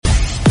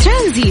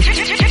ترانزيت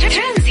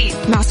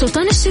مع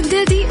سلطان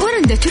الشدادي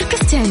ورندا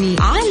تركستاني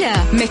على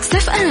ميكس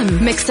اف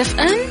ام. ميكس اف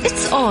ام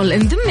it's all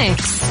in the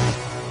mix.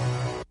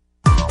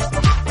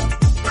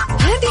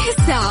 هذه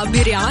الساعة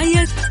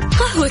برعاية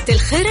قهوة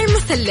الخير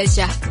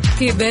المثلجة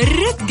في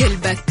برة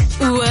قلبك،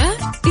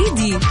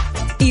 وإيدي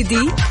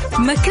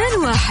مكان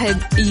واحد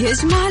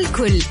يجمع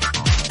الكل.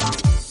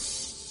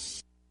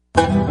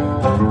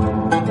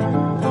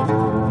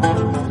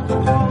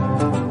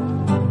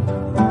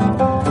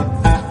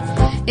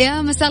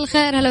 يا مساء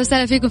الخير، هلا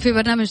وسهلا فيكم في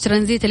برنامج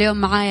ترانزيت. اليوم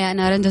معايا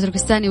أنا رندا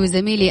تركستاني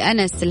وزميلي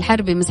أنس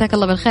الحربي. مساك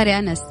الله بالخير يا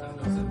أنس.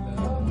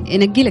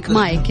 ينقي لك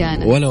مايك يا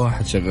أنس. ولا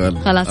واحد شغال.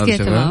 خلاص كده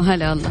تمام.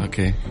 هلا والله.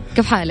 أوكي.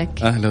 كيف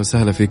حالك؟ أهلا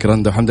وسهلا فيك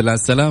رندا، الحمد لله على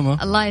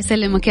السلامة. الله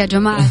يسلمك يا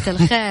جماعة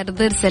الخير.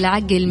 ضرس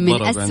العقل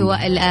من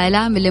أسوأ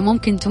الآلام اللي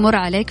ممكن تمر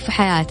عليك في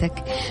حياتك.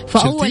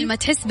 فأول ما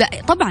تحس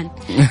طبعا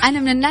أنا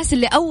من الناس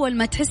اللي أول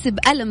ما تحس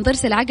بألم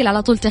ضرس العقل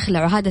على طول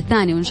تخلع، وهذا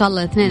الثاني وإن شاء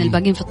الله الاثنين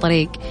الباقين في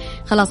الطريق.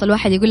 خلاص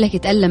الواحد يقول لك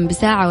يتألم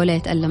بساعة ولا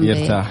يتألم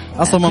يرتاح.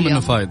 أصلا ما منه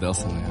فايدة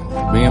أصلا،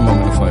 يعني ما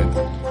منه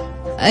فايدة.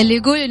 اللي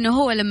يقول إنه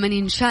هو لما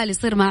ينشال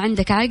يصير ما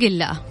عندك عقل،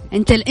 لا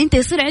أنت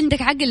يصير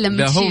عندك عقل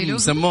لما تشيله. هم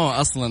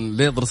سموه أصلا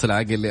ليه ضرس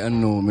العقل؟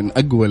 لأنه من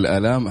أقوى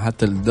الآلام،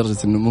 حتى لدرجة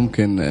إنه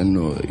ممكن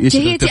إنه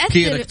يشغل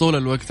تفكيرك طول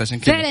الوقت. عشان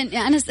كده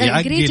فعلا أنا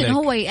قريت إنه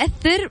هو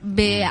يأثر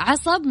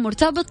بعصب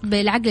مرتبط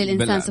بالعقل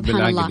الإنسان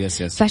سبحان الله.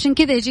 فعشان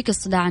كذا يجيك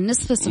الصداع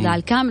النصف، الصداع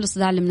الكامل،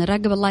 الصداع اللي من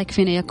الرقبة. الله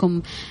يكفينا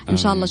إياكم إن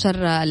شاء الله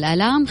شر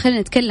الآلام.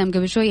 خلينا نتكلم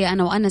قبل شوية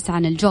أنا وأنس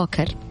عن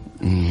الجوكر،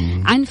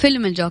 عن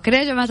فيلم الجوكر.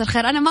 يا جماعة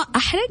الخير أنا ما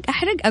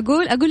أحرق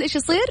أقول إيش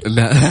يصير.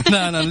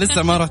 لا أنا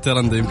لسه ما رحت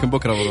رندا، يمكن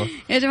بكرة بروح.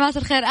 يا جماعة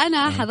الخير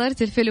أنا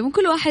حضرت الفيلم،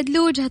 وكل واحد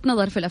له وجهة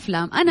نظر في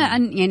الأفلام. أنا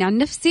عن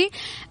نفسي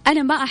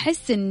أنا ما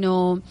أحس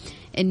إنه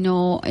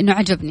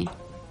عجبني.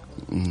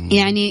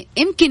 يعني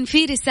يمكن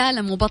في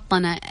رسالة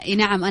مبطنة،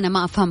 نعم أنا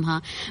ما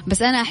أفهمها،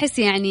 بس أنا أحس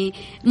يعني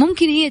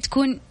ممكن هي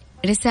تكون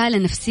رسالة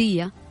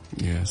نفسية.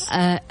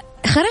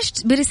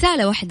 خرجت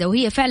برسالة واحدة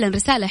وهي فعلا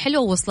رسالة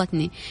حلوة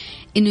ووصلتني،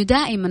 إنه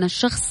دائما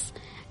الشخص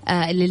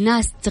اللي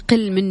الناس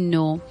تقل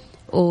منه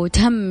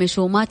وتهمش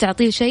وما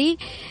تعطيه شيء،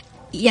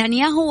 يعني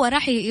يا هو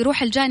راح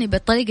يروح الجانب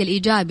الطريق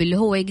الإيجابي اللي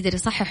هو يقدر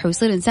يصحح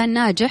ويصير إنسان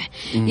ناجح،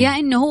 يا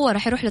إنه هو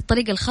راح يروح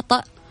للطريق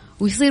الخطأ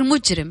ويصير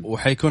مجرم،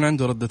 وحيكون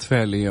عنده ردة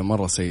فعل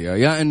مرة سيئة.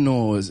 يا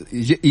إنه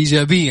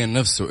إيجابيا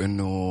نفسه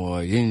إنه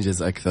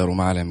ينجز أكثر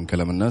وما عليه من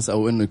كلام الناس،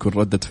 أو إنه يكون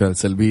ردة فعل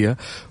سلبية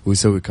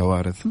ويسوي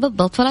كوارث.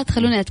 بالضبط. فلا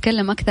تخلوني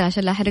أتكلم أكثر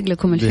عشان لا أحرق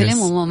لكم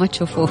الفيلم وما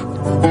تشوفوه.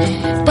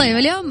 طيب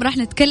اليوم راح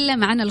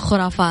نتكلم عن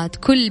الخرافات.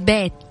 كل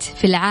بيت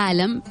في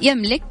العالم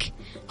يملك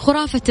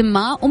خرافة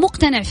ما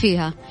ومقتنع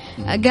فيها.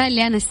 قال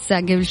لي أنس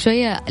قبل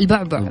شوية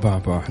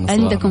البعبع.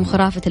 عندكم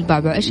خرافة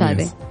البعبع، إيش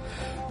هذه؟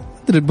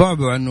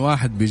 البعبع انه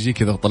واحد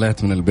بيجيك اذا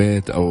طلعت من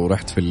البيت او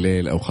رحت في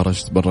الليل او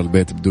خرجت برا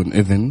البيت بدون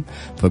اذن،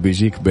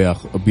 فبيجيك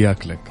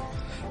بياكلك.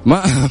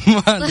 ما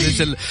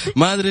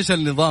ادري ايش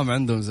النظام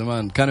عندهم.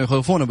 زمان كانوا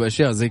يخوفونا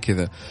باشياء زي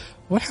كذا،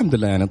 والحمد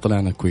لله يعني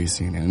طلعنا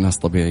كويسين، يعني ناس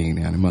طبيعيين،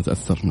 يعني ما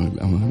تأثرنا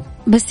للأمان.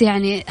 بس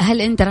يعني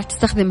هل أنت راح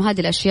تستخدم هذه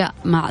الأشياء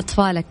مع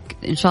أطفالك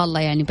إن شاء الله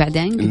يعني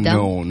بعدين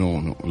قدام؟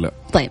 نو لا.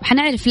 طيب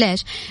حنعرف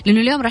ليش،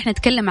 لأنه اليوم راح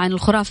نتكلم عن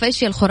الخرافة.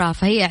 إيش هي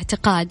الخرافة؟ هي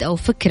اعتقاد أو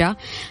فكرة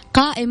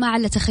قائمة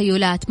على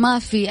تخيلات، ما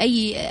في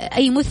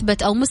أي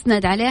مثبت أو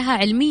مسند عليها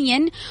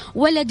علميا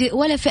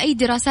ولا في أي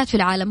دراسات في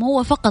العالم.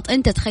 هو فقط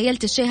أنت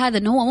تخيلت الشيء هذا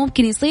أنه هو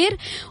ممكن يصير،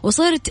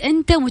 وصرت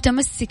أنت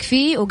متمسك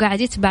فيه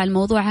وقاعد يتبع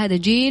الموضوع هذا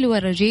جيل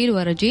ورا جيل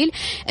ورا جيل.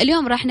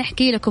 اليوم راح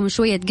نحكي لكم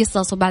شوية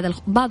قصص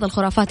وبعض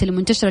الخرافات اللي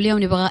منتشرة.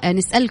 اليوم نبغى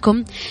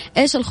نسألكم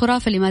إيش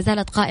الخرافة اللي ما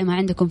زالت قائمة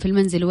عندكم في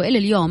المنزل وإلى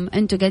اليوم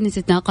أنتوا قاعدين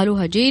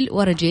تتناقلوها جيل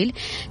ورا جيل.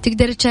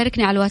 تقدر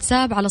تشاركني على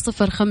الواتساب على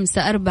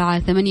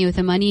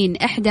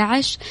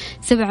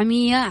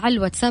 0548811700 على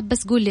الواتساب.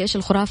 بس قول لي إيش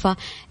الخرافة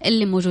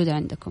اللي موجودة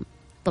عندكم.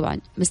 طبعا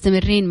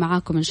مستمرين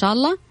معاكم إن شاء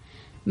الله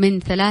من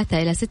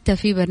 3 إلى 6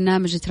 في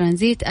برنامج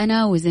ترانزيت،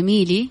 أنا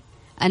وزميلي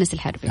أنس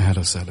الحربي. أهلا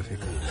وسهلا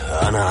فيكم.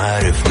 أنا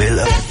عارف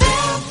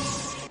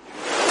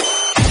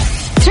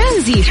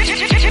ترانزيت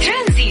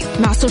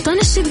مع سلطان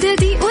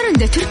الشدادي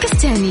ورندا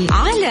تركستاني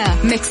على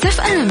ميكس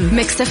اف ام.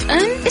 ميكس اف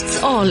ام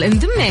it's all in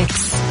the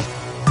mix.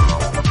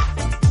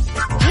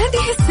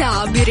 هذه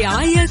الساعة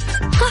برعاية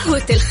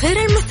قهوة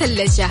الخير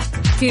المثلجة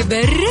في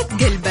برة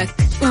قلبك،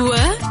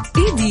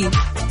 وإيدي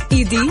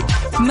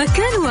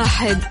مكان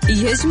واحد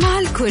يجمع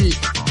الكل.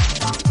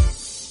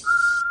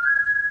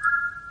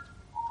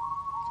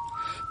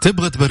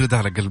 تبغى تبرد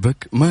على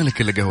قلبك؟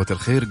 مالك إلا قهوة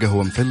الخير،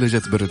 قهوة مثلجة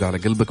تبرد على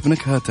قلبك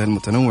بنكهاتها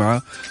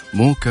المتنوعة،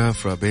 موكا،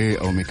 فرابي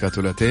أو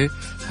ميكاتو لاتيه.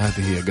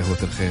 هذه هي قهوة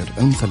الخير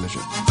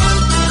المثلجة.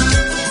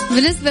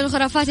 بالنسبة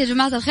للخرافات يا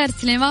جماعة الخير،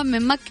 سليمان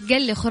من مكة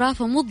قال لي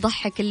خرافة مو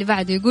تضحك اللي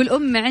بعده. يقول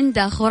أمي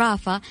عندها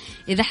خرافة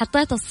إذا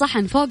حطيت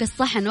الصحن فوق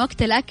الصحن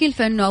وقت الأكل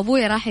فإنه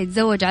أبوي راح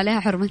يتزوج عليها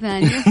حرمة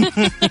ثانية.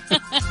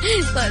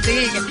 طيب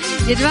دقيقة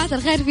يا جماعة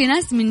الخير، في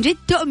ناس من جد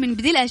تؤمن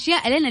بدي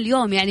الأشياء لنا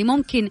اليوم. يعني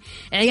ممكن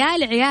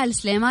عيال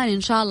سليمان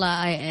إن شاء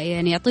الله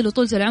يعني يعطي له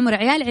طولة العمر،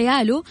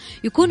 عياله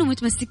يكونوا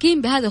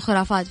متمسكين بهذه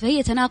الخرافات.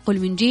 فهي تناقل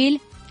من جيل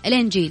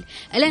الين جيل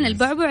الين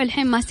البعبع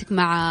الحين ماسك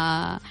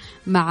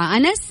مع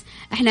أنس.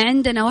 احنا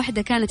عندنا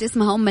واحدة كانت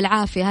اسمها أم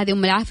العافية، هذه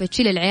أم العافية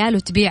تشيل العيال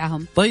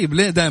وتبيعهم. طيب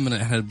ليه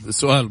دائما احنا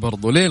سؤال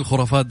برضو، ليه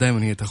الخرافات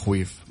دائما هي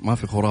تخويف؟ ما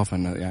في خرافة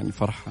إنه يعني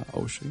فرحة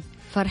أو شيء؟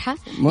 فرحة؟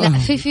 لا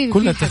في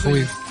كلها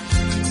تخويف.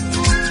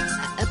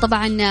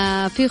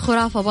 طبعا في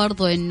خرافة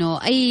برضو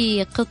إنه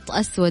أي قط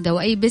أسود أو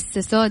أي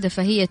بسة سودة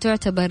فهي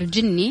تعتبر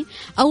جني،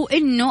 أو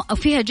إنه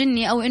فيها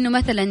جني، أو إنه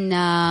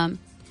مثلا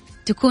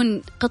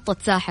تكون قطة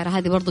ساحرة.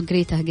 هذه برضو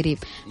قريتها قريب.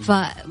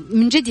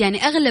 فمن جد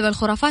يعني أغلب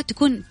الخرافات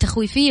تكون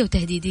تخويفية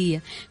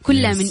وتهديدية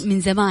كلها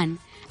من زمان،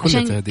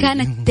 عشان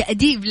كانت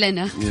تأديب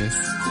لنا.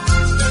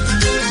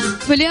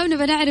 فاليوم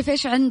نبغى نعرف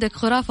إيش عندك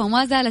خرافة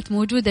وما زالت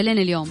موجودة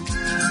لنا اليوم.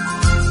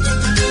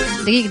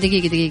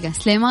 دقيقة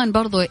سليمان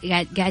برضو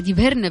قاعد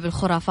يبهرنا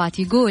بالخرافات.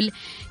 يقول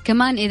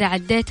كمان إذا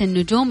عديت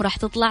النجوم راح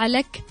تطلع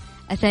لك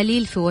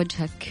أثاليل في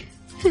وجهك.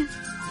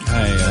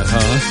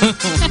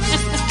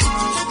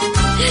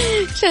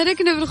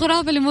 شاركنا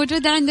بالخرافة اللي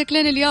موجودة عندك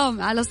لنا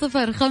اليوم على 0548811700.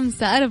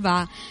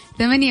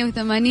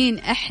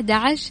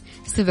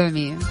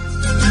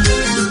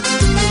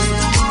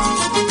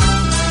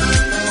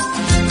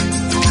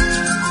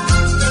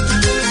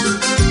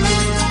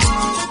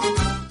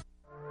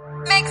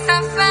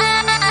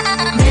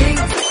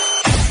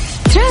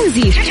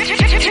 ترانزيت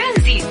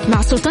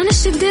مع سلطان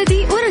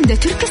الشدادي ورندا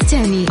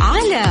تركستاني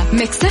على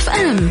ميكس اف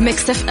ام.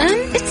 ميكس اف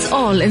ام it's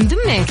all in the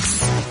mix.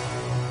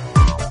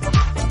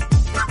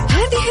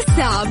 هذه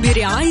الساعة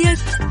برعاية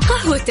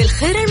قهوة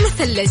الخير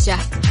المثلجة،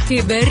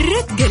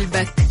 تبرد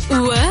قلبك،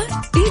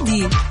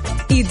 وإيدي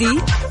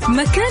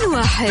مكان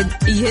واحد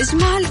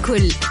يجمع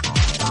الكل.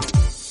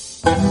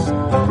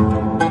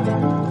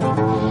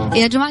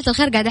 يا جماعة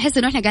الخير قاعد أحس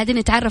إنه إحنا قاعدين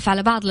نتعرف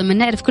على بعض لما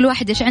نعرف كل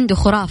واحد إيش عنده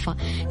خرافة.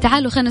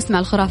 تعالوا خلينا نسمع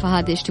الخرافة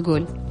هذه إيش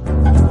تقول.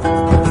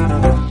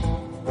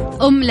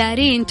 أم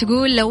لارين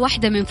تقول لو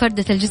واحدة من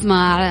فردة الجسم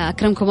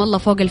أكرمكم الله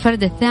فوق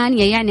الفردة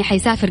الثانية يعني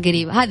حيسافر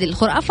قريب. هذه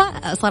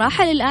الخرافة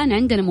صراحة للآن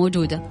عندنا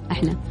موجودة.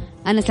 إحنا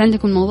أنس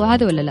عندكم الموضوع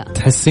هذا ولا لا؟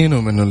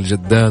 تحسينه من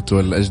الجدات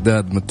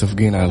والأجداد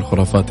متفقين على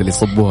الخرافات اللي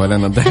يصبوها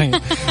لنا دحين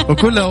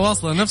وكلها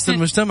واصلة نفس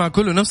المجتمع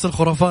كله نفس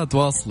الخرافات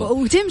واصلة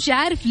وتمشي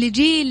عارف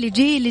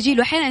لجيل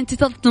وأحيانا أنت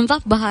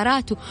تنضاف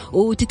بهارات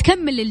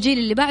وتتكمل للجيل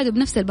اللي بعده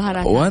بنفس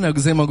البهارات. وأنا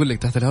زي ما أقول لك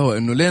تحت الهواء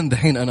إنه لين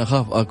دحين أنا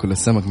أخاف أكل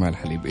السمك مع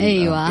الحليب.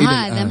 أيوة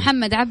هذا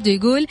محمد عبده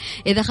يقول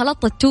إذا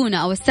خلطت التونة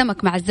أو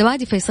السمك مع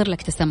الزبادي فيصير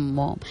لك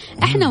تسمم.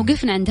 إحنا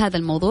وقفنا عند هذا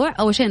الموضوع.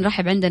 أول شيء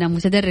نرحب عندنا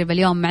متدرب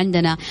اليوم،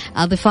 عندنا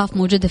ضفاف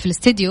موجودة في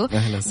الاستديو.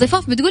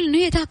 ضفاف بتقول إنه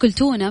هي تأكل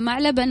تونة مع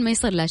لبن ما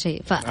يصير لها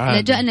شيء.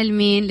 فلجأنا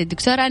لمين؟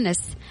 للدكتور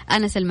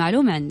أنس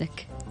المعلومة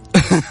عندك.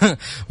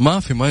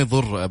 ما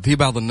يضر. في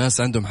بعض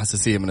الناس عندهم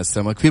حساسية من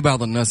السمك، في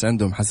بعض الناس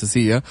عندهم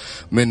حساسية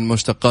من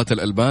مشتقات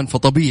الألبان،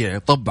 فطبيعي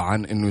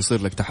طبعا إنه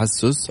يصير لك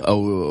تحسس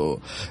أو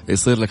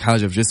يصير لك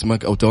حاجة في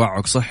جسمك أو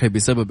توعك صحي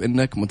بسبب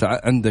إنك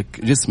عندك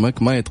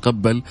جسمك ما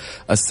يتقبل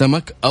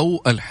السمك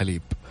أو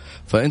الحليب.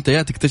 فأنت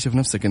يا تكتشف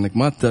نفسك إنك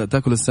ما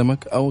تأكل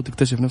السمك، أو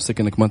تكتشف نفسك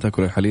إنك ما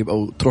تأكل الحليب،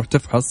 أو تروح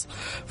تفحص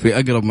في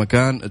أقرب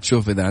مكان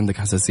تشوف إذا عندك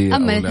حساسية.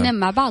 أما الاثنين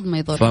مع بعض ما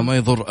يضر. فما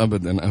يضر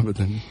أبدا.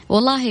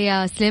 والله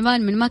يا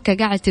سليمان من مكة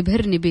قاعد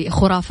تبهرني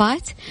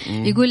بخرافات.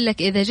 يقول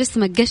لك إذا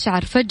جسمك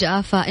قشعر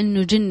فجأة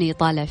فإنه جني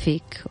طالع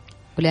فيك،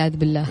 والعياذ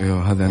بالله.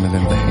 أيوه هذا أنا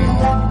لين دحين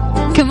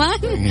كمان.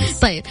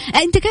 طيب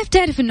أنت كيف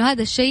تعرف إنه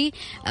هذا الشيء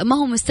ما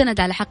هو مستند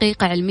على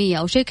حقيقة علمية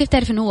أو شيء؟ كيف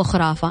تعرف إنه هو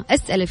خرافة؟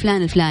 اسأل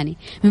فلان الفلاني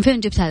من فين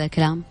جبت هذا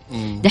الكلام.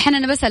 دحين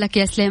أنا بسألك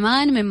يا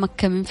سليمان من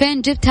مكة من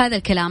فين جبت هذا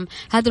الكلام،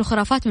 هذه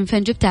الخرافات من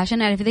فين جبتها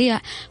عشان أعرف إذا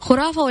هي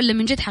خرافة ولا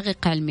من جد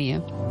حقيقة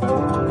علمية.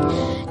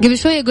 قبل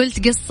شوية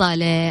قلت قصة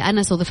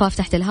لأنس وضفاف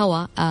تحت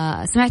الهواء،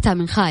 سمعتها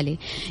من خالي.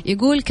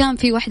 يقول كان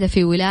في واحدة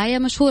في ولاية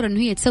مشهورة إنه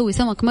هي تسوي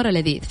سمك مرة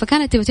لذيذ،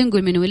 فكانت تبغى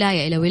تنقل من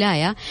ولاية إلى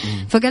ولاية،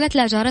 فقالت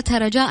لها جارتها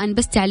رجاء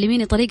بس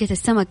تعلميني طريقة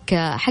السمك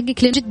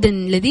حقك جدا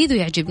لذيذ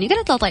ويعجبني.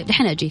 قالت لها طيب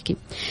دحين أجيكي.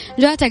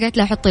 جاتها قالت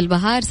لها حطي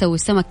البهار، سوي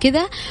السمك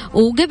كذا،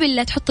 وقبل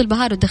لا تحطي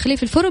البهار وتدخليه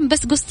في الفرن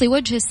بس قصي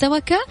وجه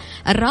السمكة،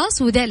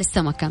 الراس وذيل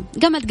السمكة.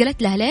 قامت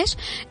قالت لها ليش؟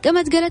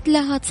 قامت قالت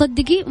لها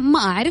تصدقي ما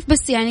أعرف،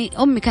 بس يعني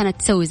أمي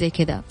كانت تسوي زي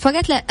كذا.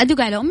 فقالت لها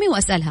أدق على أمي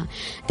وأسألها.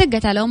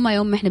 دقت على أمي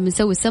يا أمي إحنا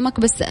بنسوي السمك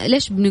بس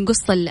ليش بنقص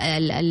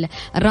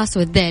الراس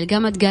والذيل؟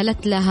 قامت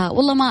قالت لها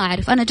والله ما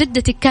أعرف، أنا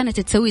جدتك كانت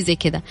تسوي زي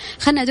كذا،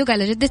 خلنا أدق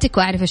على جدتك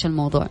وأعرف إيش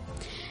الموضوع.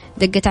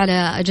 دقت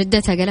على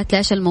جدتها قالت لها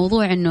إيش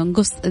الموضوع إنه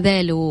نقص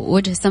ذيل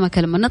ووجه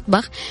السمكة لما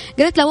نطبخ؟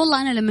 قالت لها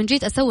والله أنا لما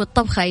جيت أسوي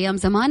الطبخة أيام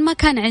زمان ما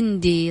كان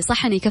عندي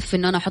صحن يكفي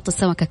إنه أنا أحط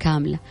السمكة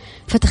كاملة.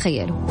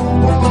 فتخيلوا،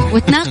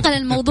 وتناقل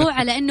الموضوع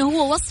على إنه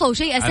هو وصفة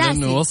وشيء أساسي، على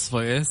إنه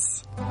وصفة.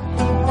 يس.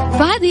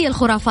 فهذه هي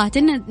الخرافات،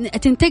 إن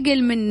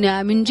تنتقل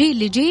من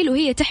جيل لجيل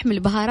وهي تحمل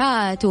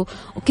بهارات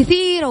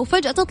وكثيرة،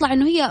 وفجأة تطلع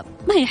إنه هي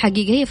ما هي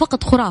حقيقة، هي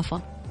فقط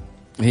خرافة.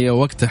 هي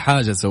وقت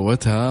حاجة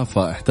سوتها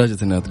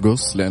فاحتاجت انها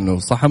تقص لانه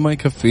صح ما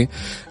يكفي،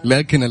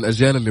 لكن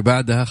الاجيال اللي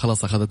بعدها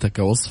خلاص اخذتها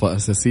كوصفة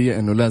اساسية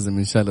انه لازم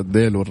ينشال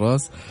الذيل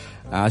والراس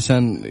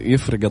عشان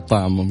يفرق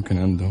الطعم ممكن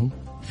عندهم.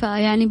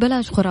 فيعني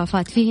بلاش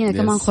خرافات. في هنا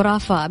كمان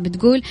خرافة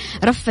بتقول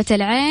رفة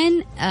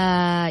العين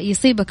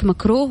يصيبك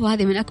مكروه،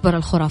 وهذه من أكبر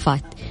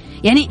الخرافات.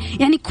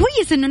 يعني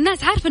كويس إنه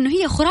الناس عارفة إنه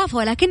هي خرافة،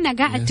 ولكنها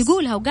قاعد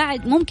تقولها،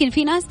 وقاعد ممكن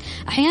في ناس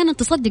أحيانا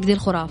تصدق دي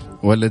الخرافة.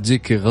 ولا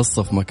تجيك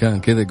غصة في مكان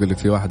كذا يقول لك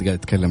في واحد قاعد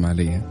يتكلم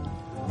علي.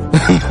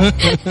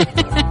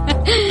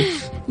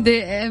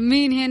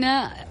 مين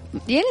هنا؟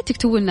 يا ريت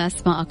تكتبوا لنا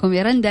اسماءكم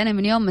يا رند. انا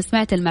من يوم ما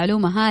سمعت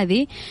المعلومه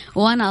هذه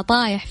وانا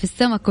طايح في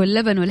السمك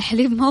واللبن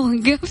والحليب ما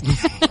وقفت.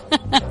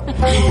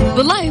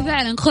 والله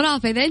فعلا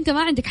خرافه. اذا انت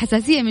ما عندك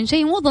حساسيه من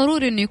شيء مو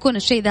ضروري انه يكون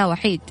الشيء ذا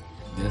وحيد.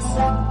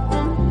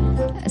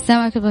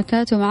 السلام عليكم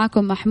وبركاته،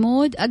 معاكم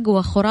محمود.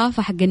 اقوى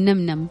خرافه حق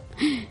النمنم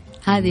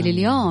هذه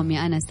لليوم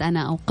يا أنس،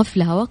 أنا أوقف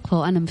لها وقفة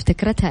وأنا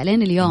مفتكرتها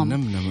لين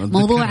اليوم.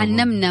 موضوع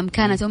النمنم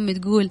كانت أمي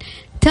تقول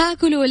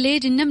تاكلوا ولا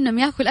يجي النمنم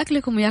ياكل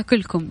أكلكم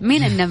وياكلكم.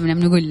 مين النمنم؟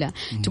 نقول له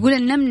تقول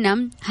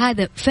النمنم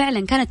هذا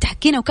فعلا كانت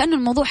تحكينا وكأنه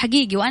الموضوع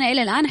حقيقي، وأنا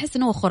إلى الآن أحس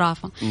إنه هو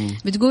خرافة.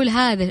 بتقول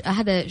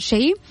هذا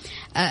شيء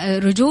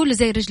رجوله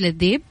زي رجل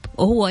الذئب،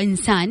 وهو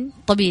إنسان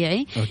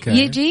طبيعي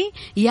يجي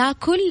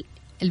ياكل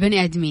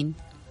البني آدمين.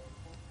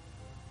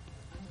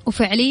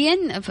 وفعليا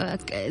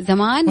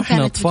زمان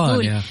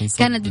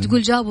كانت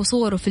بتقول جابوا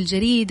صوره في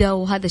الجريدة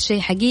وهذا الشيء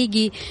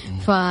حقيقي.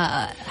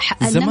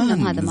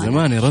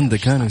 زمان يا رندا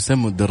كانوا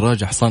يسموا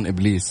الدراجة حصان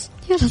إبليس.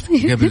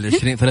 قبل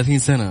 20-30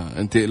 سنة.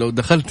 أنت لو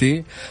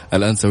دخلتي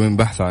الآن سوين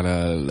بحث على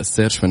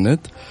السيرش في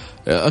النت،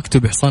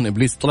 اكتب حصان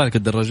إبليس طلع لك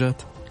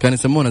الدراجات. كان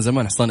يسمونها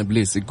زمان حصان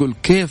إبليس. يقول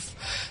كيف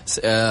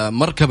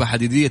مركبة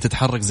حديدية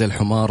تتحرك زي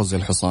الحمار وزي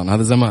الحصان،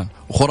 هذا زمان.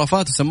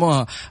 وخرافات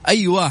يسموها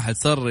أي واحد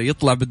صار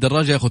يطلع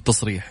بالدراجة ياخذ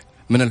تصريح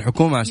من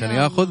الحكومة عشان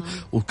ياخذ،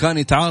 وكان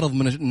يتعارض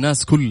من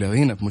الناس كلها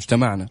هنا في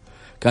مجتمعنا،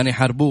 كان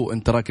يحاربوه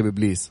انت راكب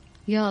إبليس.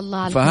 يا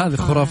الله. فهذه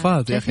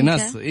خرافات يا أخي.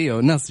 ناس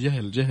ناس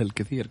جهل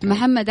كثير.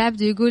 محمد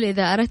عبده يقول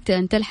إذا أردت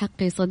أن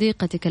تلحقي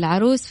صديقتك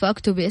العروس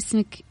فاكتبي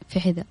اسمك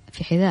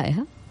في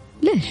حذائها.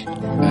 ليش؟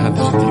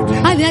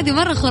 هذه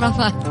مرة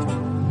خرافات.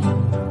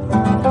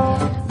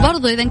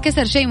 برضو إذا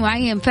انكسر شيء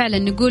معين فعلا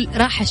نقول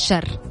راح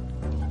الشر.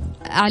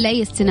 على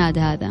أي استناد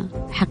هذا؟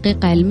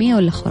 حقيقة علمية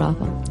ولا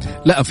خرافة؟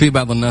 لا، في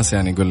بعض الناس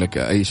يعني يقول لك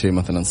أي شيء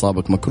مثلا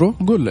صابك مكروه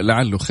قول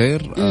لعله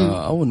خير،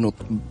 أو أنه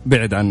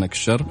بعد عنك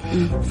الشر.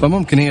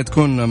 فممكن هي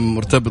تكون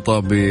مرتبطة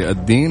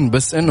بالدين،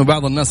 بس أنه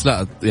بعض الناس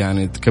لا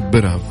يعني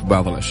تكبرها في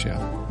بعض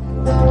الأشياء.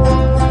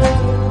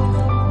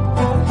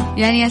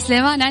 يعني يا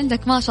سليمان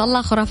عندك ما شاء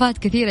الله خرافات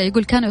كثيرة.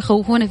 يقول كانوا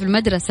يخوفونا في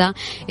المدرسة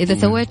إذا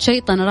سويت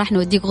شيطان راح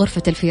نوديك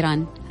غرفة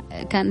الفيران.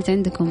 كانت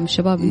عندكم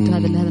الشباب انتوا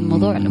هذا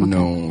الموضوع ولا ما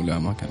كان؟ لا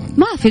ما كان.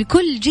 ما في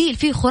كل جيل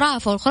فيه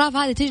خرافة،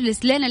 والخرافة هذه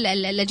تجلس لين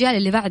الأجيال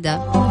اللي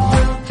بعدها.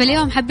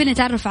 فاليوم حابين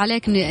نتعرف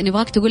عليك،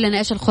 نبغاك تقول لنا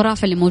إيش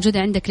الخرافة اللي موجودة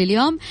عندك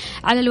لليوم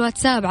على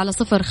الواتساب على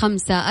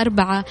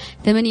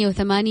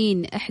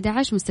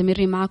 05488111.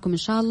 مستمرين معاكم إن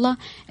شاء الله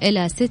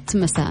إلى 6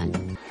 مساء.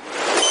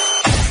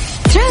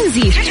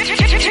 ترانزيت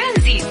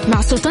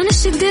مع سلطان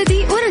الشدادي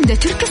ورندا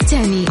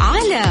تركستاني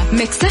على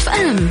ميكس اف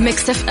ام.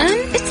 ميكس اف ام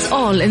it's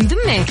all in the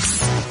mix.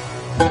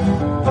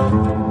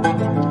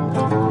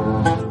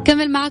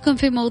 كمل معكم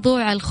في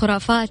موضوع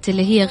الخرافات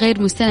اللي هي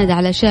غير مستندة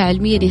على أشياء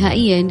علمية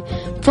نهائيا،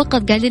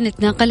 فقط قاعدين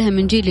نتناقلها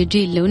من جيل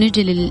لجيل. لو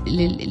نجي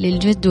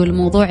للجد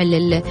والموضوع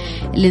اللي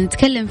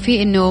نتكلم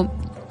فيه إنه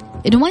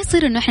ما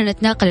يصير إنه إحنا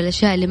نتناقل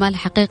الأشياء اللي ما لها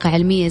حقيقة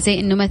علمية، زي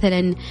إنه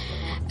مثلا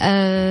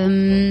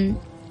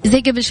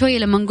زي قبل شوية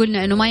لما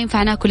قلنا إنه ما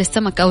ينفع ناكل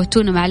السمك أو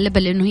التونة مع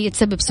اللبن لأنه هي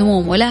تسبب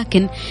سموم،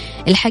 ولكن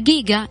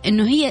الحقيقة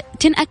إنه هي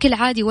تنأكل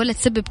عادي ولا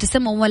تسبب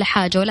تسمم ولا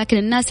حاجة، ولكن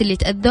الناس اللي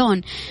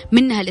يتأذون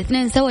منها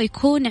الاثنين سوا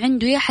يكون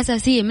عنده يا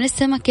حساسية من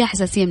السمك يا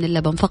حساسية من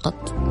اللبن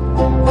فقط.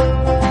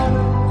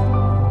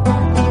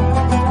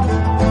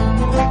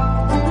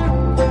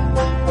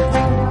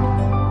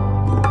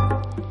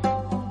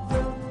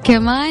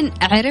 كمان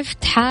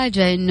عرفت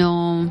حاجة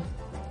إنه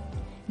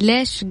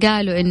ليش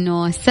قالوا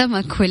إنه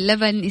السمك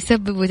واللبن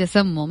يسببوا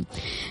تسمم.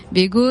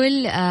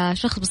 بيقول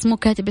شخص بس مو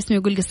كاتب اسمه،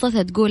 يقول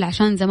قصتها تقول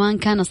عشان زمان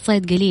كان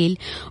الصيد قليل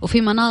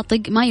وفي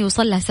مناطق ما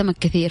يوصل لها سمك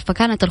كثير،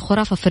 فكانت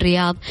الخرافة في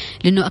الرياض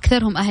لأنه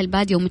أكثرهم أهل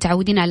بادية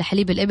ومتعودين على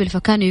حليب الإبل،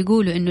 فكانوا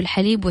يقولوا إنه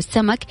الحليب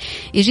والسمك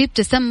يجيب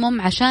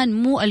تسمم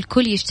عشان مو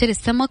الكل يشتري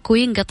السمك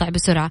وينقطع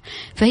بسرعة،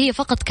 فهي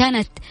فقط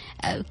كانت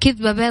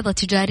كذبة بيضة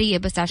تجارية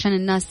بس عشان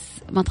الناس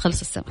ما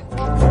تخلص السمك.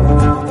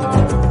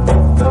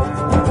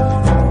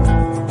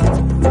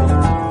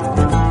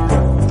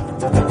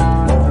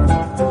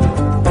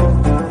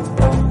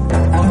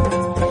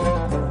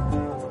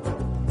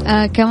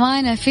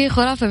 كمان في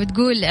خرافة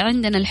بتقول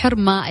عندنا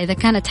الحرمة إذا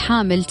كانت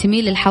حامل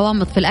تميل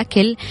للحوامض في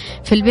الأكل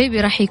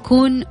فالبيبي راح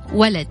يكون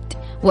ولد،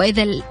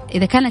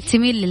 وإذا كانت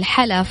تميل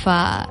للحلا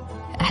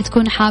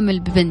فحتكون حامل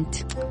ببنت.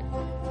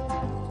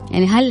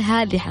 يعني هل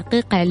هذه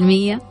حقيقة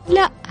علمية؟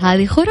 لا،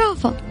 هذه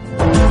خرافة.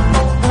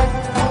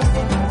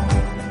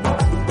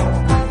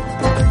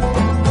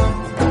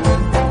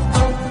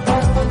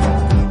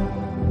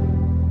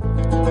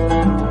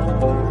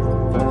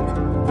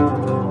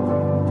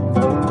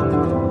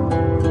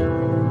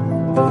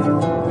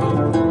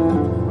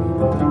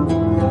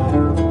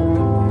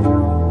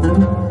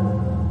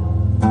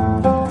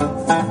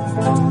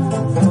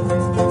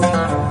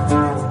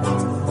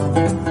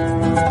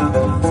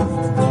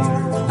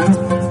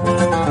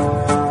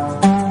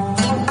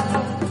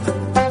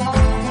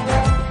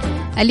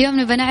 اليوم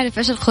نبغى نعرف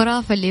إيش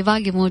الخرافة اللي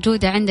باقي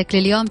موجودة عندك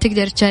لليوم.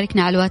 تقدر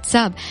تشاركنا على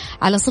الواتساب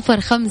على 0548811700.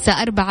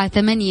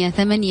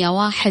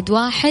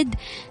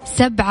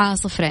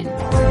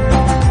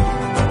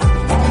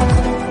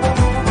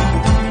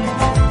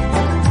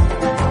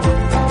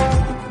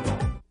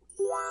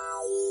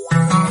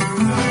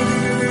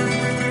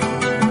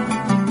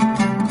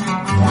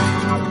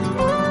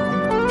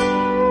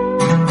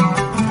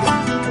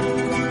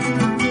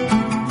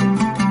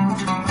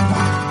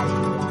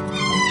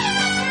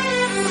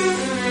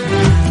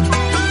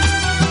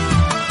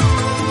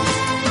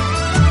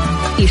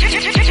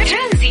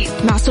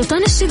 مع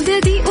سلطان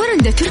الشدادي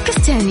ورندا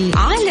تركستاني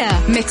على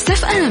ميكس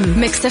اف ام.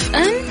 ميكس اف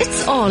ام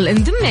it's all in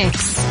the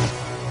mix.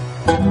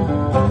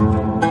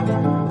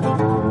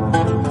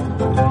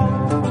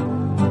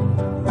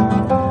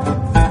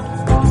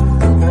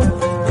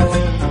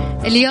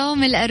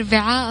 اليوم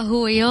الأربعاء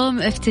هو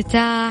يوم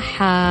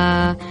افتتاح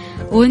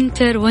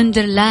وينتر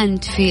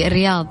وندرلاند في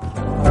الرياض.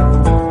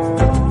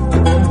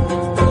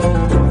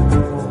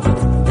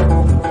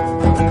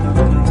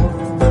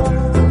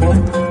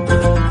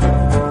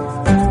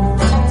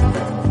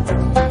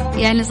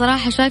 يعني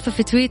صراحة شايفة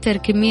في تويتر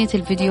كمية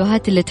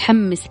الفيديوهات اللي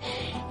تحمس،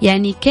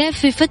 يعني كيف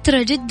في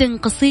فترة جدا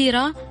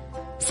قصيرة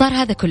صار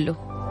هذا كله.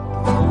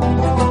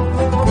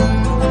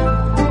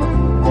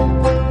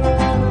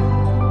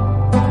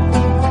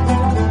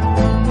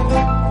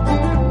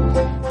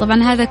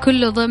 طبعا هذا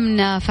كله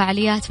ضمن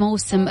فعاليات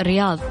موسم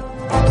الرياض.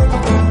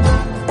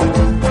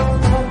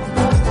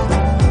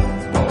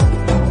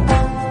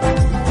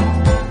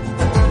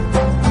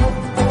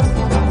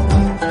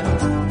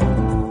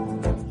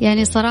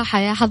 يعني صراحة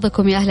يا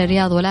حظكم يا أهل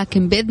الرياض،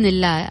 ولكن بإذن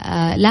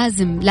الله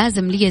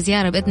لازم لي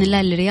زيارة بإذن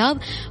الله للرياض،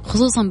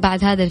 خصوصا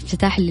بعد هذا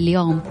الافتتاح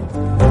اليوم.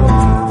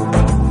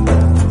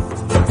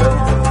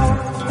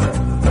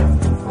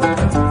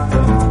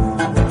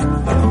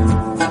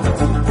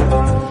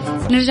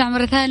 نرجع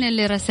مرة ثانية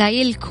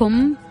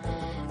لرسائلكم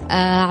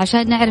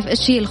عشان نعرف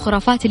إيش هي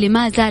الخرافات اللي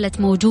ما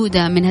زالت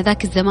موجودة من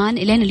هذاك الزمان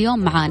إلين اليوم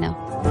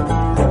معانا.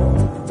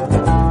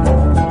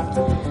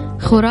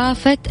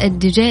 خرافة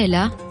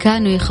الدجيلة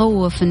كانوا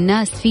يخوف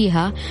الناس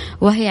فيها،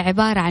 وهي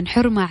عبارة عن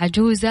حرمة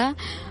عجوزة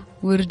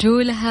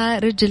ورجولها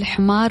رجل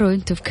حمار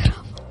وانتو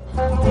بكرام.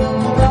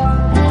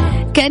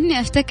 كأني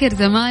أفتكر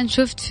زمان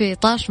شفت في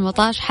طاش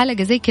مطاش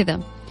حلقة زي كذا،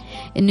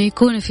 إنه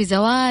يكونوا في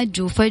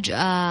زواج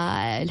وفجأة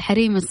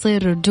الحريم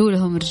تصير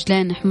رجولهم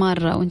رجلين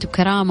حمار وانتو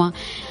بكرامة.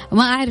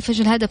 ما أعرف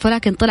إيش الهدف،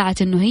 ولكن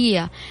طلعت إنه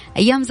هي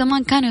أيام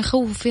زمان كانوا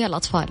يخوفوا فيها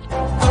الأطفال.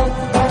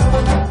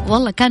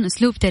 والله كان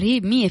أسلوب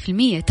ترهيب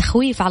 100%،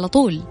 تخويف على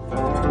طول.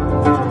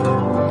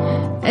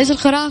 إيش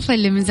الخرافة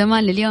اللي من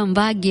زمان لليوم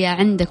باقية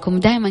عندكم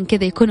دائما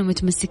كذا يكونوا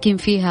متمسكين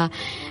فيها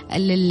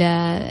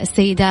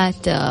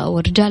السيدات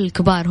والرجال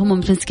الكبار، هم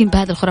متمسكين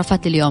بهذه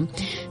الخرافات اليوم؟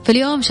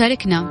 فاليوم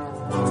شاركنا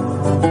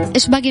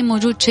إيش باقي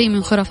موجود شيء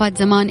من خرافات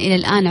زمان إلى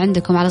الآن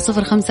عندكم على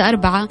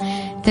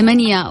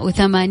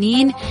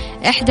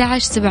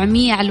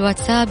 0548811700 على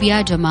الواتساب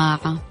يا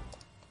جماعة.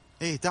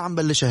 إيه تعال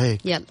نبلشها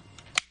هيك. يلا.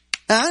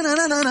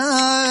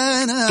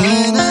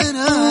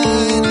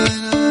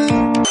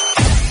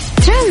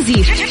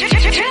 ترانزيت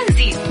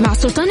مع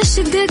سلطان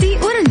الشدادي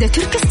ورندا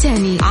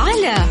تركستاني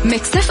على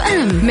ميكس اف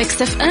ام.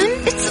 ميكس اف ام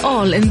it's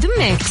all in the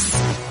mix.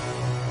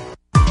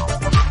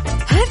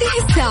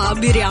 هذه الساعة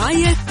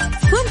برعاية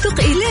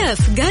فندق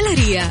إلاف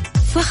جالريا،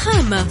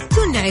 فخامة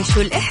تنعش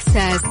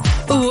الإحساس،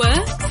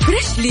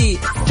 وفريشلي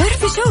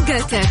فرف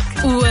شوقاتك،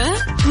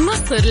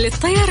 ومصر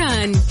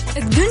للطيران،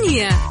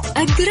 الدنيا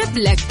أقرب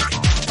لك.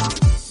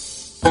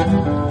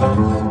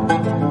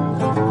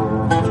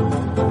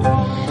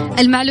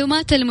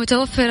 المعلومات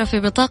المتوفرة في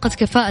بطاقة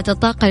كفاءة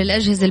الطاقة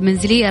للأجهزة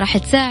المنزلية راح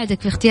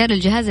تساعدك في اختيار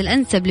الجهاز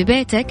الأنسب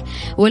لبيتك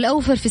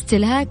والأوفر في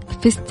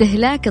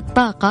استهلاك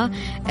الطاقة.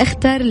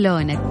 اختر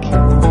لونك.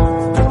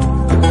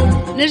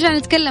 نرجع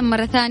نتكلم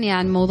مرة ثانية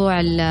عن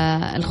موضوع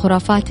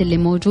الخرافات اللي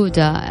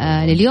موجودة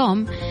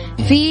لليوم.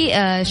 في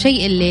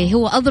شيء اللي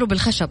هو أضرب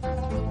الخشب.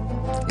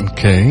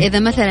 أوكي. إذا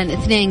مثلا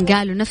اثنين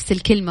قالوا نفس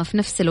الكلمة في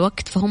نفس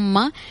الوقت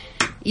فهم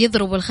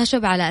يضربوا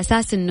الخشب على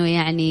أساس إنه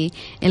يعني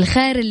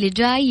الخير اللي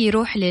جاي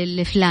يروح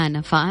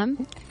لفلانة، فاهم؟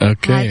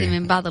 أوكي. هذه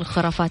من بعض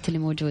الخرافات اللي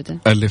موجودة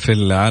اللي في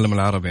العالم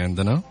العربي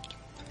عندنا.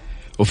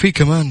 وفي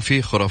كمان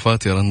في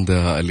خرافات يا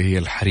رندا اللي هي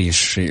الحريش.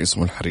 شيء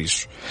اسمه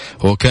الحريش،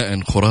 هو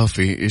كائن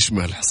خرافي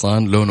يشبه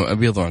الحصان، لونه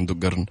أبيض وعنده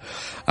قرن.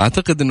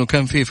 أعتقد إنه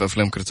كان فيه في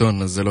أفلام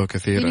كرتون نزلوه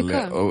كثير.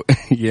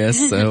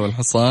 يس هو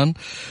الحصان.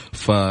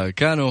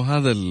 فكانوا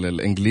هذا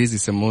الإنجليزي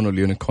يسمونه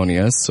اليونيكورن،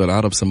 يس،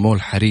 والعرب سموه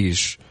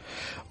الحريش.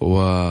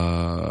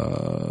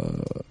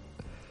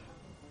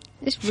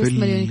 إيش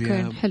باسم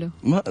اليونيكورن؟ حلو.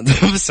 ما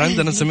بس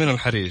عندنا نسمينه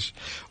الحريش.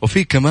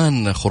 وفي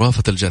كمان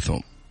خرافة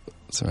الجاثوم،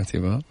 سمعتي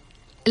بها؟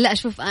 لا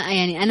شوف،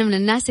 يعني أنا من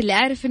الناس اللي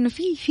أعرف إنه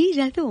في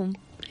جاثوم،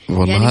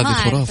 والله يعني هذه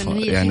خرافة،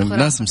 يعني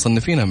الناس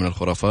مصنفينها من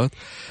الخرافات.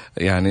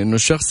 يعني إنه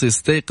الشخص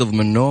يستيقظ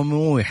من نومه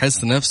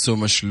ويحس نفسه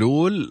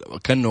مشلول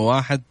كأنه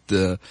واحد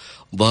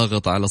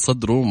ضاغط على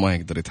صدره وما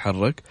يقدر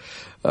يتحرك.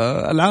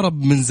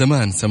 العرب من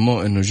زمان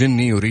سموه إنه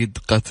جني يريد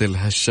قتل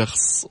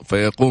هالشخص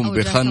فيقوم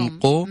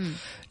بخنقه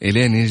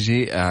إلين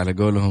يجي على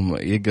قولهم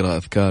يقرأ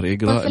أذكار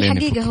يقرأ. في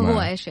الحقيقة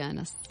هو إيش يا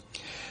أنس؟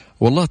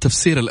 والله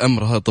تفسير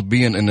الأمر هذا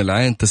طبيا إن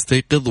العين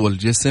تستيقظ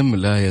والجسم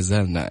لا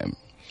يزال نائم.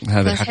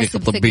 هذا الحقيقة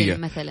الطبية.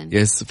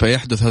 يس،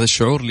 فيحدث هذا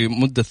الشعور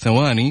لمدة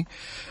ثواني.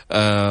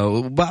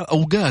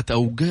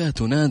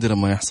 أوقات ونادرا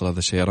ما يحصل هذا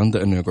الشيء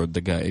رندا إنه يقعد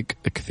دقائق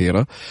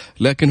كثيرة.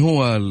 لكن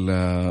هو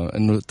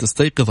إنه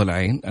تستيقظ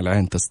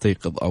العين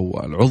تستيقظ،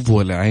 أو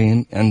العضو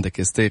العين عندك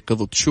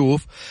يستيقظ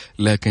وتشوف،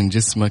 لكن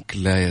جسمك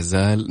لا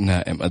يزال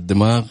نائم.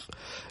 الدماغ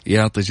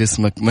يعطي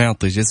جسمك، ما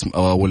يعطي جسم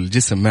أو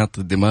الجسم ما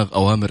يعطي الدماغ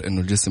أوامر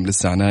إنه الجسم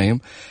لسه نايم،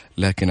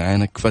 لكن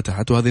عينك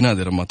فتحت. وهذه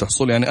نادرا ما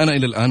تحصل. يعني أنا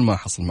إلى الآن ما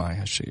حصل معي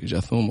هالشيء،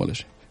 جاثوم ولا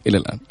شيء إلى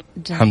الآن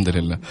الحمد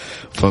لله.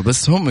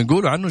 فبس هم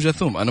يقولوا عنه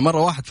جاثوم. أنا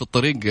مرة واحد في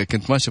الطريق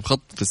كنت ماشي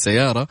بخط في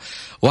السيارة،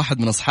 واحد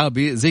من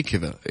أصحابي زي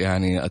كذا،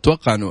 يعني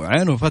أتوقع أنه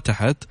عينه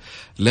فتحت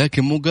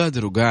لكن مو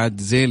قادر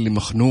وقاعد زي اللي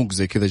مخنوق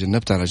زي كذا،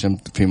 جنبت على جنب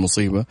في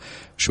مصيبة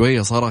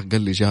شوية صرخ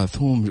قال لي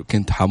جاثوم،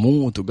 كنت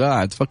حموت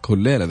وقاعد فكه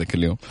الليلة ذاك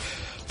اليوم.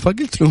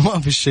 فقلت له ما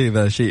في الشيء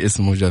ذا شيء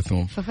اسمه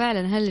جاثوم.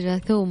 ففعلا هل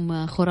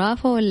جاثوم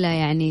خرافة ولا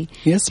يعني؟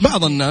 يس،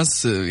 بعض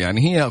الناس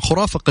يعني هي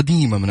خرافة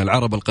قديمة من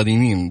العرب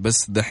القديمين،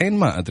 بس دحين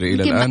ما أدري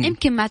إلى الآن.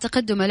 يمكن مع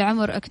تقدم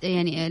العمر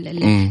يعني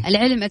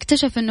العلم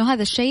اكتشف إنه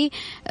هذا الشيء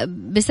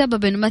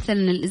بسبب إنه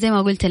مثلا زي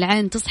ما قلت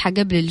العين تصحى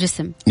قبل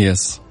الجسم.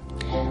 يس.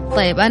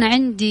 طيب أنا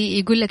عندي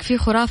يقول لك في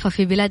خرافة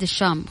في بلاد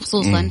الشام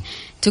خصوصا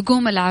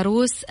تقوم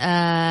العروس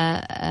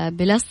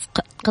بلصق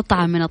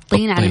قطعة من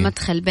الطين على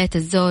مدخل بيت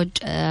الزوج،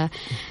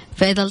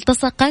 فإذا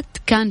التصقت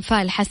كان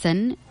فال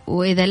حسن،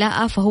 وإذا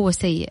لا فهو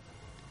سيء.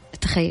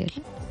 تخيل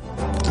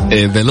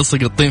إذا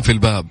لصق الطين في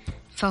الباب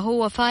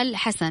فهو فال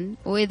حسن،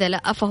 وإذا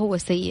لا فهو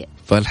سيء.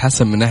 فال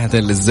حسن من ناحية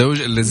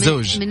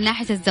للزوج من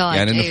ناحية الزواج،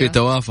 يعني إنه في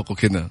توافق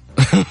وكذا.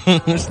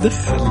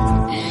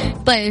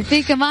 طيب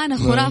في كمان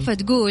خرافة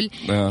تقول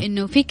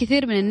إنه في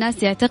كثير من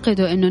الناس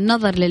يعتقدوا إنه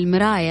النظر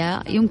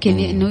للمراية يمكن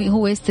إنه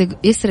هو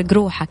يسرق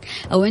روحك،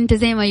 أو أنت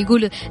زي ما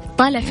يقولوا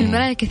طالع في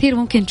المراية كثير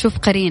ممكن تشوف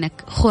قرينك.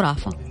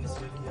 خرافة.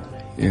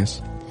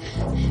 يس.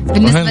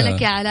 بالنسبة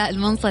لك يا علاء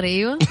المنصري؟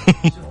 أيوة.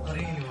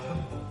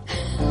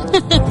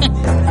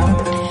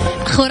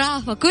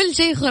 خرافة، كل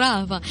شيء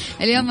خرافة.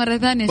 اليوم مرة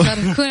ثانية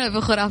شاركونا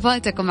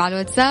بخرافاتكم على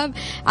الواتساب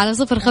على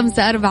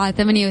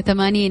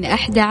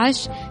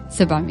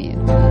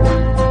 0548811700.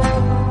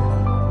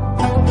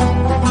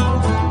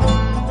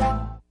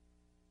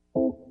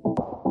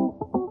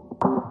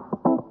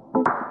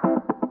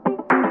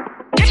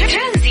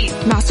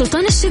 مع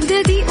سلطان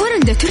الشدادي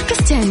ورندا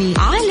تركستاني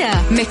على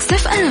ميكس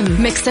اف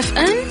ام. ميكس اف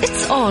ام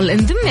it's all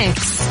in the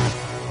mix.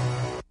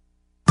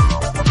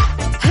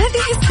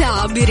 هذه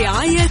الساعة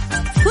برعاية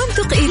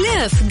فندق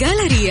إلاف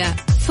جالريا،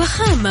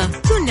 فخامة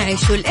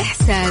تنعش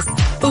الإحساس،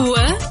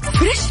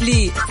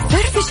 وفريشلي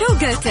فرف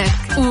شوقاتك،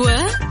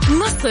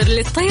 ومصر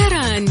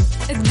للطيران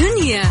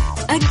الدنيا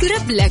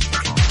أقرب لك.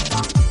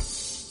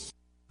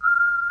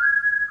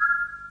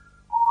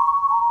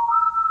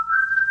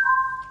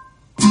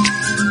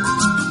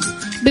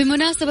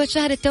 بمناسبة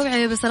شهر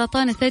التوعية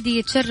بسرطان الثدي،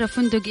 يتشرف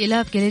فندق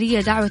إلاف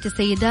جالريا دعوة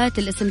السيدات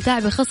الاستمتاع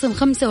بخصم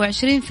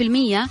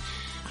 25%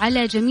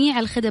 على جميع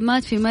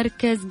الخدمات في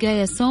مركز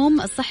جايا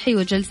سوم الصحي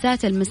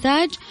وجلسات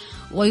المساج،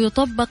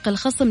 ويطبق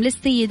الخصم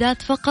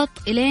للسيدات فقط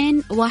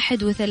إلين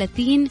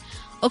 31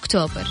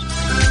 أكتوبر.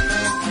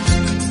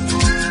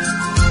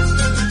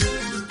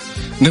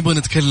 نبغى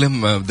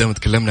نتكلم، دام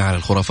تكلمنا عن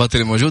الخرافات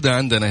اللي موجودة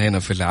عندنا هنا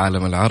في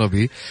العالم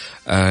العربي،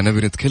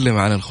 نبي نتكلم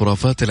عن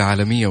الخرافات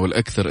العالمية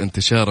والأكثر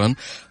انتشارا.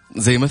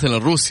 زي مثلا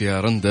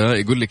روسيا رندا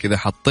يقول لك إذا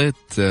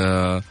حطيت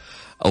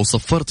أو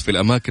صفرت في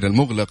الأماكن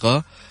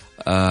المغلقة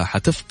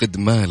حتفقد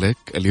مالك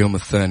اليوم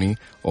الثاني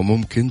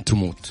وممكن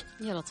تموت.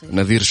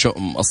 نذير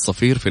شؤم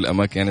الصفير في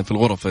الأماكن، يعني في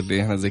الغرف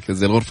اللي احنا زي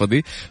الغرفة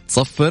دي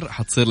تصفر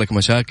حتصير لك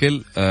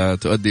مشاكل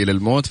تؤدي إلى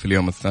الموت في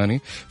اليوم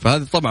الثاني.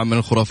 فهذه طبعا من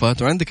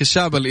الخرافات. وعندك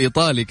الشعب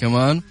الإيطالي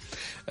كمان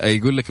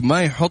يقول لك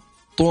ما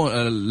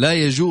لا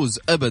يجوز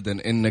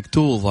أبدا إنك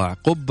توضع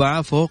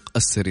قبعة فوق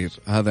السرير.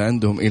 هذا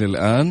عندهم إلى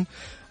الآن.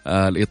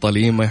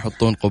 الإيطاليين ما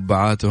يحطون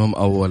قبعاتهم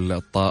أو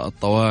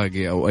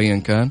الطواقي أو أيا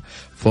كان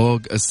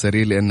فوق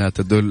السرير لأنها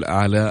تدل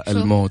على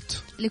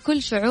الموت.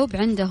 لكل شعوب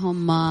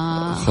عندهم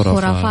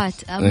خرافات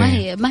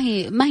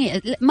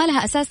ما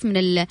لها أساس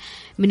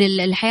من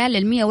الحياة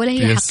العلمية ولا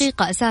هي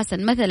حقيقة أساسا.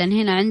 مثلا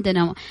هنا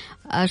عندنا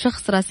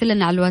شخص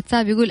راسلنا على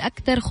الواتساب يقول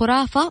أكثر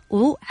خرافة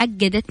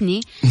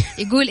وعقدتني،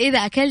 يقول إذا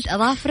أكلت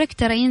أظافرك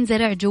ترى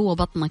ينزرع جوا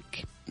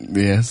بطنك.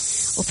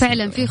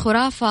 وفعلا في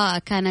خرافة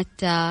كانت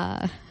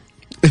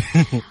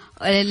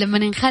لما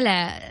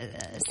ننخلع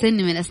سن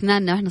من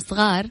أسناننا وإحنا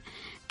صغار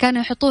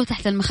كانوا يحطوه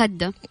تحت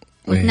المخدة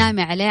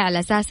وتنامي عليه على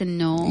أساس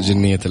إنه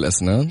جنية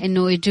الأسنان،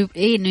 إنه يجيب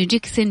إنه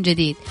يجيك سن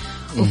جديد.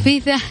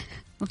 وفي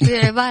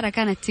عبارة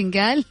كانت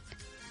تنقال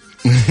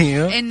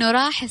إنه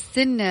راح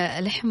السن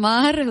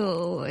الحمار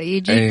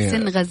ويجيك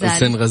سن غزال.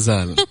 سن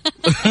غزال.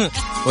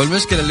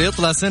 والمشكلة اللي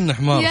يطلع سن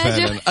حمار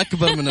فعلا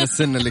أكبر من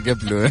السن اللي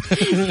قبله.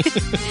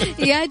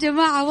 يا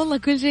جماعة والله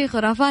كل شيء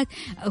خرافات.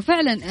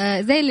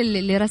 وفعلا زي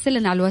اللي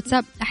راسلنا على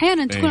الواتساب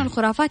أحيانا تكون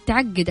الخرافات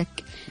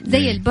تعقدك،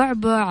 زي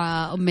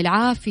البعبع، أم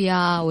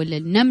العافية، ولا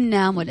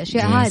النمنم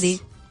والأشياء هذه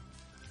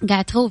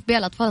قاعد تخوف بها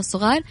الأطفال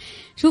الصغار.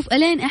 شوف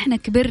ألين إحنا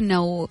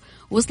كبرنا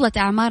ووصلت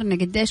أعمارنا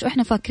قديش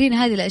وإحنا فاكرين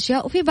هذه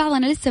الأشياء، وفي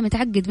بعضنا لسه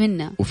متعقد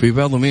منها، وفي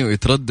بعضهم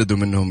يترددوا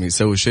منهم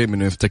يسوي شيء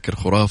منه يفتكر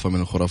خرافة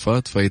من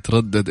الخرافات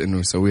فيتردد إنه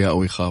يسويها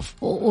أو يخاف.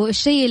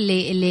 والشيء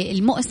اللي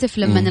المؤسف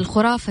لما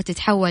الخرافة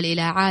تتحول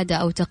إلى عادة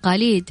أو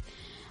تقاليد،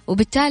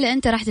 وبالتالي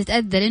أنت راح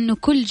تتأذى لأنه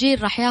كل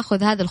جيل راح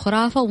ياخذ هذه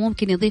الخرافة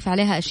وممكن يضيف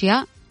عليها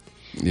أشياء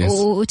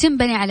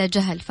وتنبني على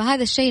جهل.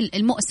 فهذا الشيء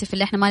المؤسف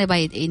اللي احنا ما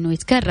نبغى انه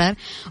يتكرر.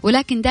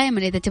 ولكن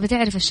دائما اذا تبي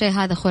تعرف الشيء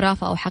هذا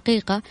خرافه او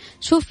حقيقه،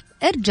 شوف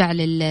ارجع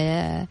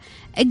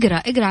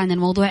اقرا عن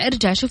الموضوع،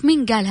 ارجع شوف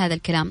مين قال هذا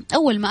الكلام.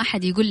 اول ما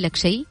احد يقول لك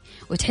شيء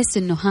وتحس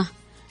انه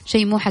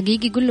شيء مو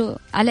حقيقي، يقول له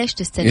على ايش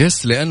تستند.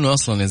 لانه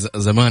اصلا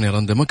زمان يا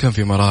رندا ما كان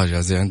في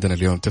مراجع زي عندنا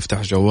اليوم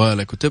تفتح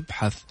جوالك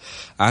وتبحث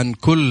عن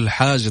كل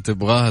حاجه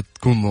تبغاها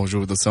تكون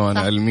موجوده سواء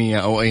علميه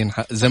او اي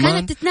زمان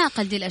كانت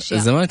تتناقل دي الاشياء.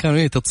 زمان كانوا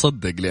هي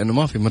تتصدق لانه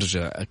ما في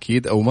مرجع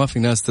اكيد او ما في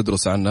ناس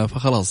تدرس عنها،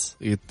 فخلاص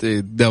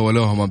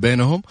يتداولوها ما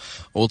بينهم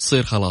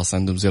وتصير خلاص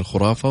عندهم زي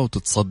الخرافه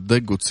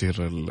وتتصدق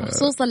وتصير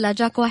خصوصا لا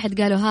جاك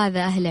واحد قالوا هذا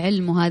اهل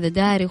علم وهذا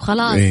داري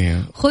وخلاص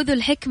خذوا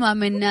الحكمه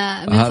من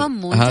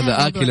فمه.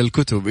 هذا اكل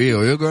الكتب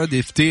ويقعد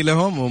يفتي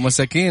لهم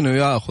ومساكين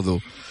وياخذوا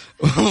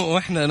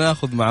واحنا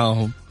ناخذ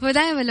معاهم.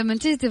 فدائما لما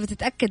تيجي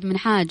تتاكد من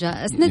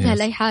حاجه اسندها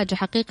لاي حاجه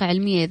حقيقه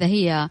علميه،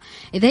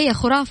 اذا هي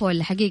خرافه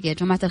ولا حقيقه يا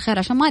جماعه الخير،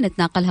 عشان ما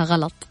نتناقلها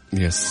غلط.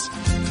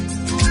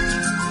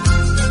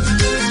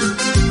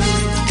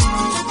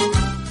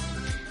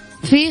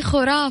 في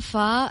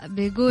خرافة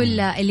بيقول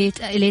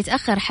اللي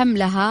يتأخر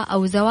حملها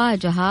أو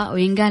زواجها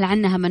وينقال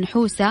عنها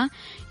منحوسة،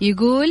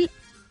 يقول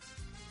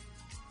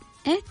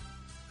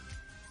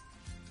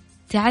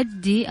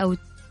تعدي أو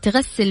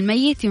تغسل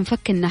ميت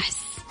ينفك النحس.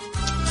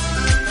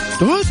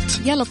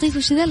 يا لطيف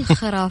وش ذا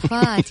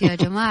الخرافات يا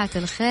جماعة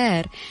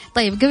الخير.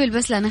 طيب قبل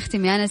بس لا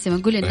نختم يا أنس،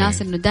 نقول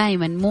للناس إنه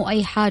دائما مو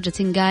أي حاجة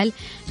تنقال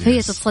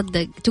فهي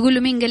تتصدق. تقول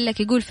له مين قال لك؟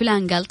 يقول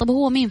فلان قال. طب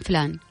هو مين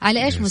فلان؟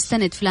 على إيش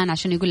مستند فلان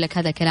عشان يقول لك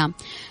هذا كلام؟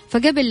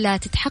 فقبل لا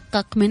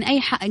تتحقق من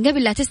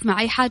قبل لا تسمع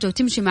أي حاجة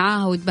وتمشي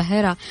معاها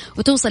وتبهرها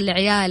وتوصل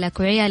لعيالك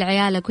وعيال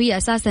عيالك وهي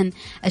أساسا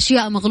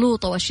أشياء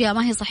مغلوطة وأشياء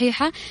ما هي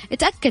صحيحة،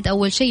 اتأكد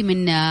أول شيء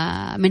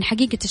من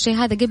حقيقة الشيء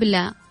هذا قبل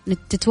لا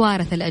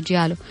تتوارث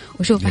الأجيال.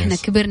 وشوف احنا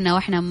كبرنا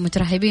واحنا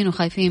مترهبين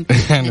وخايفين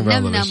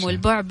النمنم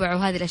والبعبع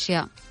وهذه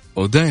الأشياء.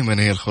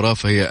 ودائما هي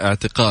الخرافة هي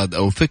اعتقاد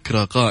أو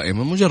فكرة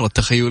قائمة، مجرد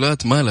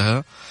تخيلات ما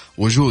لها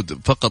وجود،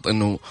 فقط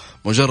إنه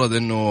مجرد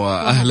إنه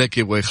أهلك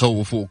يبغى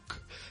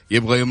يخوفوك،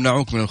 يبغى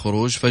يمنعوك من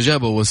الخروج،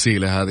 فجابوا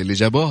وسيلة هذه اللي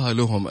جابوها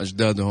لهم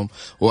أجدادهم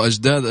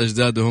وأجداد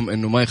أجدادهم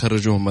إنه ما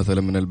يخرجوهم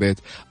مثلا من البيت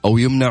أو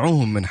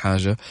يمنعوهم من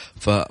حاجة،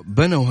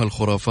 فبنوا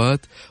هالخرافات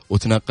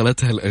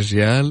وتناقلتها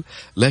الأجيال.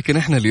 لكن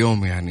إحنا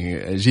اليوم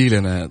يعني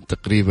جيلنا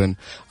تقريبا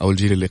أو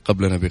الجيل اللي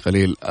قبلنا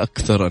بقليل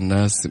أكثر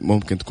الناس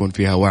ممكن تكون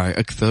فيها وعي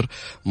أكثر،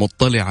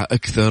 مطلعة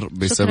أكثر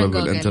بسبب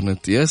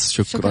الإنترنت.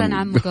 شكرا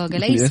عم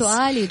جوجل. أي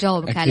سؤال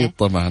يجاوبك عليه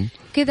طبعا.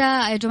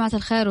 كذا يا جماعة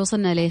الخير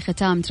وصلنا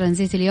لختام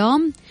ترانزيت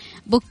اليوم.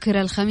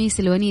 بكرة الخميس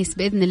الونيس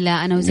بإذن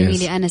الله أنا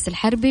وزميلي أنس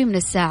الحربي من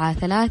الساعة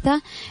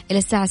 3 إلى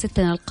الساعة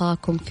 6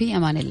 نلقاكم في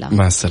أمان الله.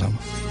 مع السلامة.